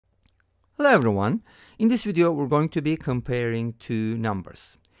Hello everyone. In this video we're going to be comparing two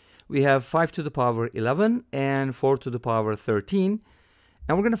numbers. We have 5 to the power 11 and 4 to the power 13,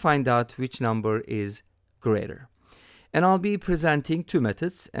 and we're going to find out which number is greater. And I'll be presenting two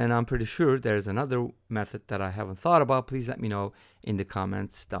methods, and I'm pretty sure there's another method that I haven't thought about. Please let me know in the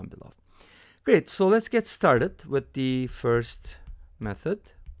comments down below. Great, so let's get started with the first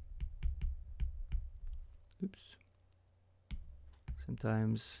method. Oops.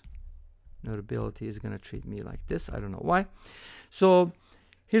 Sometimes Notability is going to treat me like this. I don't know why. So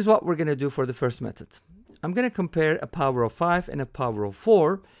here's what we're going to do for the first method. I'm going to compare a power of 5 and a power of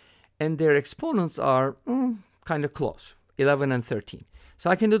 4, and their exponents are kind of close, 11 and 13.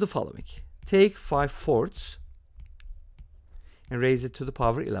 So I can do the following. Take 5/4 and raise it to the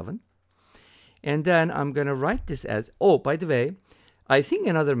power 11. And then I'm going to write this as, oh, by the way, I think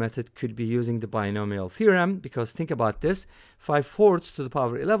another method could be using the binomial theorem, because think about this. 5/4 to the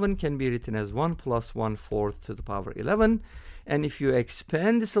power 11 can be written as 1 plus 1/4 to the power 11. And if you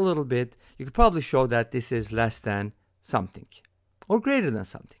expand this a little bit, you could probably show that this is less than something or greater than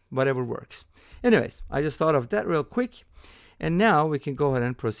something, whatever works. Anyways, I just thought of that real quick. And now we can go ahead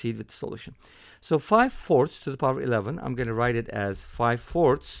and proceed with the solution. So 5/4 to the power 11, I'm going to write it as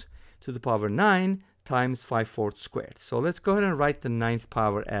 5/4 to the power 9 times 5/4 squared. So let's go ahead and write the ninth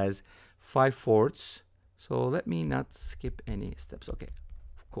power as 5/4. So let me not skip any steps. Okay,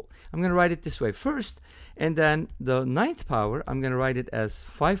 cool. I'm going to write it this way first, and then the ninth power, I'm going to write it as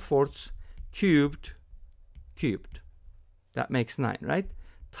 5/4 cubed. That makes 9, right?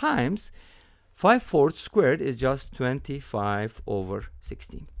 Times 5/4 squared is just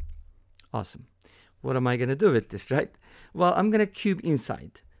 25/16. Awesome. What am I going to do with this, right? Well, I'm going to cube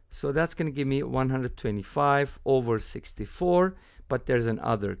inside. So that's going to give me 125/64, but there's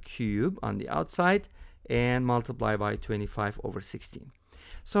another cube on the outside, and multiply by 25/16.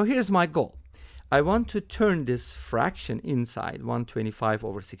 So here's my goal. I want to turn this fraction inside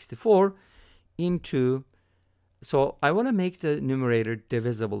 125/64 into, so I want to make the numerator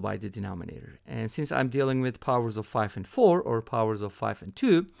divisible by the denominator. And since I'm dealing with powers of 5 and 4, or powers of 5 and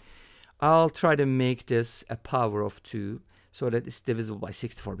 2, I'll try to make this a power of 2, so that it's divisible by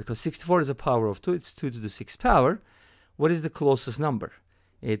 64, because 64 is a power of 2. It's 2 to the 6th power. What is the closest number?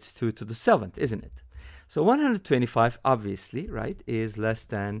 It's 2 to the 7th, isn't it? So 125, obviously, right, is less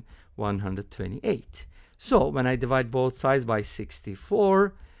than 128. So when I divide both sides by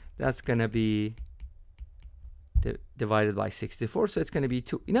 64, that's going to be divided by 64, so it's going to be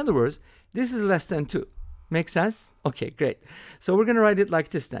 2. In other words, this is less than 2. Make sense? Okay, great. So we're going to write it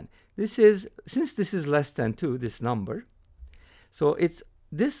like this then. This is, since this is less than 2, this number, so its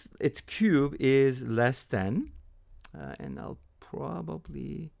cube is less than, and I'll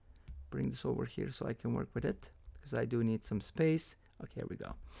probably bring this over here so I can work with it, because I do need some space. Okay, here we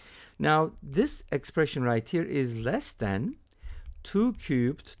go. Now this expression right here is less than 2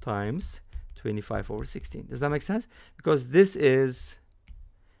 cubed times 25/16. Does that make sense? Because this is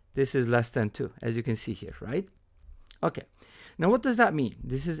less than 2, as you can see here, right? Okay. Now what does that mean?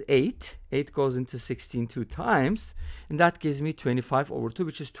 This is 8. 8 goes into 16 2 times, and that gives me 25/2,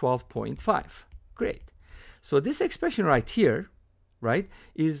 which is 12.5. Great. So this expression right here, right,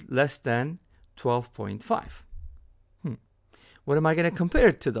 is less than 12.5. What am I going to compare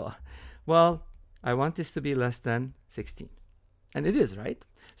it to though? Well, I want this to be less than 16. And it is, right?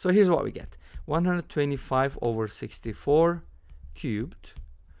 So here's what we get. 125/64 cubed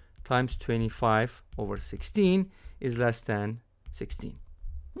times 25/16 is less than 16.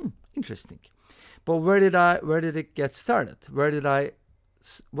 Interesting. But where did it get started? What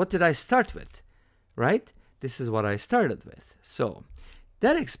did I start with? Right? This is what I started with. So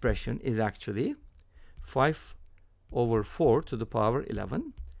that expression is actually 5/4 to the power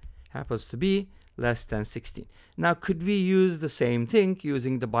 11, happens to be less than 16. Now, could we use the same thing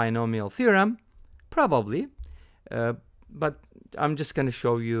using the binomial theorem? Probably. But I'm just going to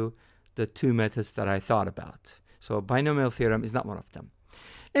show you the two methods that I thought about. So binomial theorem is not one of them.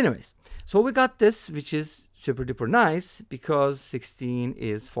 Anyways, so we got this, which is super duper nice, because 16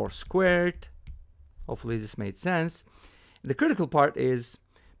 is 4 squared. Hopefully this made sense. The critical part is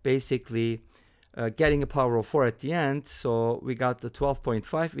basically getting a power of 4 at the end. So we got the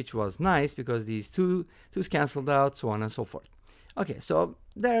 12.5, which was nice because these twos canceled out, so on and so forth. Okay, so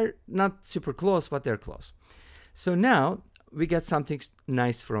they're not super close, but they're close. So now we get something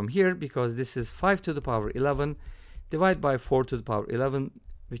nice from here, because this is 5 to the power 11 divided by 4 to the power 11,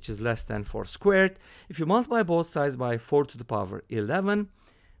 which is less than 4 squared. If you multiply both sides by 4 to the power 11,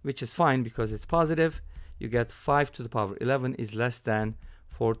 which is fine because it's positive, you get 5 to the power 11 is less than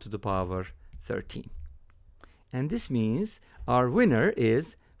 4 to the power 13. And this means our winner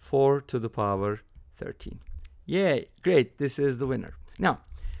is 4 to the power 13. Yay, great, this is the winner. Now,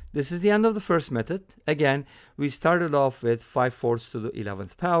 this is the end of the first method. Again, we started off with 5/4 to the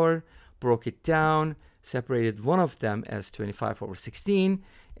 11th power, broke it down, separated one of them as 25/16,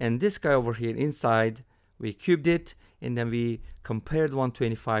 and this guy over here inside, we cubed it, and then we compared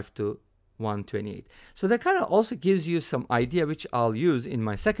 125 to 128. So that kind of also gives you some idea, which I'll use in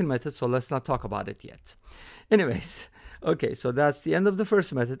my second method, so let's not talk about it yet. Anyways, okay, so that's the end of the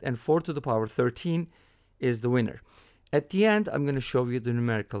first method, and 4 to the power 13 is the winner. At the end, I'm going to show you the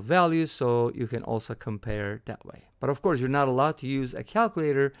numerical values so you can also compare that way. But of course, you're not allowed to use a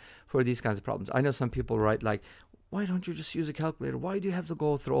calculator for these kinds of problems. I know some people write like, why don't you just use a calculator? Why do you have to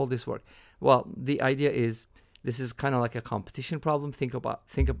go through all this work? Well, the idea is this is kind of like a competition problem. Think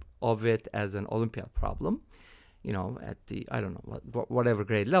of it as an Olympiad problem, you know, at the, I don't know, whatever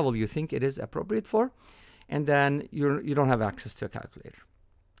grade level you think it is appropriate for. And then you don't have access to a calculator.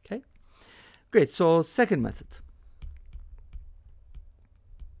 Okay, great. So second method.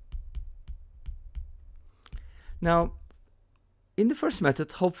 Now, in the first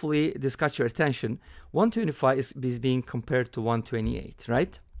method, hopefully this got your attention. 125 is being compared to 128,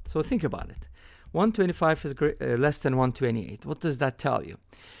 right? So think about it. 125 is less than 128. What does that tell you?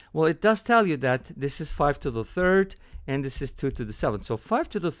 Well, it does tell you that this is 5 to the third and this is 2 to the 7th. So 5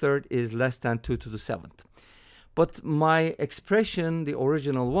 to the third is less than 2 to the 7th. But my expression, the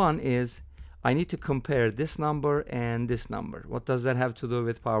original one, is I need to compare this number and this number. What does that have to do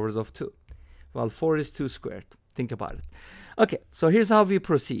with powers of 2? Well, 4 is 2 squared. Think about it. Okay, so here's how we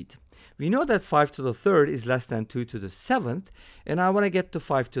proceed. We know that 5 to the third is less than 2 to the 7th, and I want to get to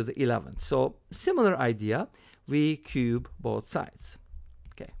 5 to the 11th. So similar idea, we cube both sides.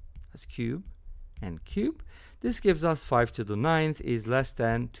 Okay, let's cube and cube. This gives us 5 to the 9th is less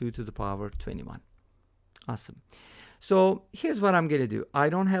than 2 to the power 21. Awesome. So here's what I'm going to do. I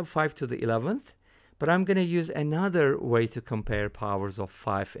don't have 5 to the 11th, but I'm going to use another way to compare powers of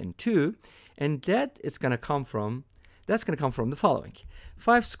 5 and 2, and that's going to come from the following.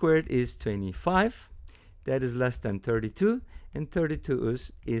 5 squared is 25. That is less than 32, and 32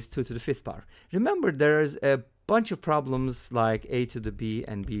 is 2 to the 5th power. Remember, there's a bunch of problems like a to the b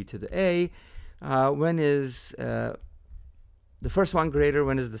and b to the a. When is the first one greater?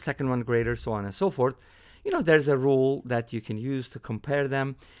 When is the second one greater? So on and so forth. You know, there's a rule that you can use to compare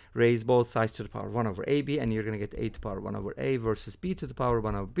them. Raise both sides to the power 1 over ab, and you're going to get a to the power 1 over a versus b to the power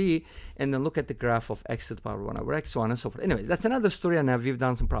 1 over b, and then look at the graph of x to the power 1 over x, so on and so forth. Anyways, that's another story, and we've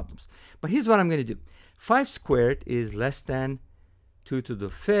done some problems. But here's what I'm going to do. 5 squared is less than 2 to the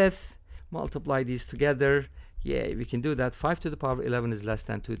 5th. Multiply these together. Yeah, we can do that. 5 to the power 11 is less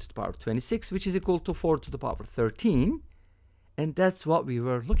than 2 to the power 26, which is equal to 4 to the power 13. And that's what we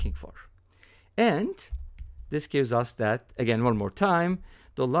were looking for. And this gives us that, again, one more time,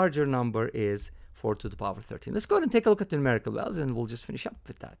 the larger number is 4 to the power 13. Let's go ahead and take a look at the numerical values, and we'll just finish up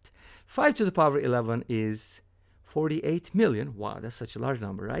with that. 5 to the power 11 is 48 million. Wow, that's such a large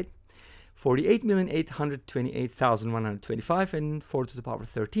number, right? 48,828,125, and 4 to the power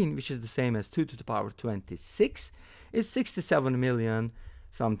 13, which is the same as 2 to the power 26, is 67 million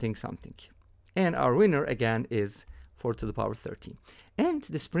something something. And our winner, again, is 4 to the power 13. And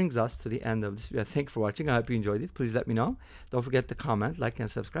this brings us to the end of this video. Thank you for watching. I hope you enjoyed it. Please let me know. Don't forget to comment, like, and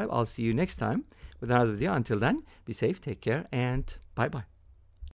subscribe. I'll see you next time with another video. Until then, be safe, take care, and bye-bye.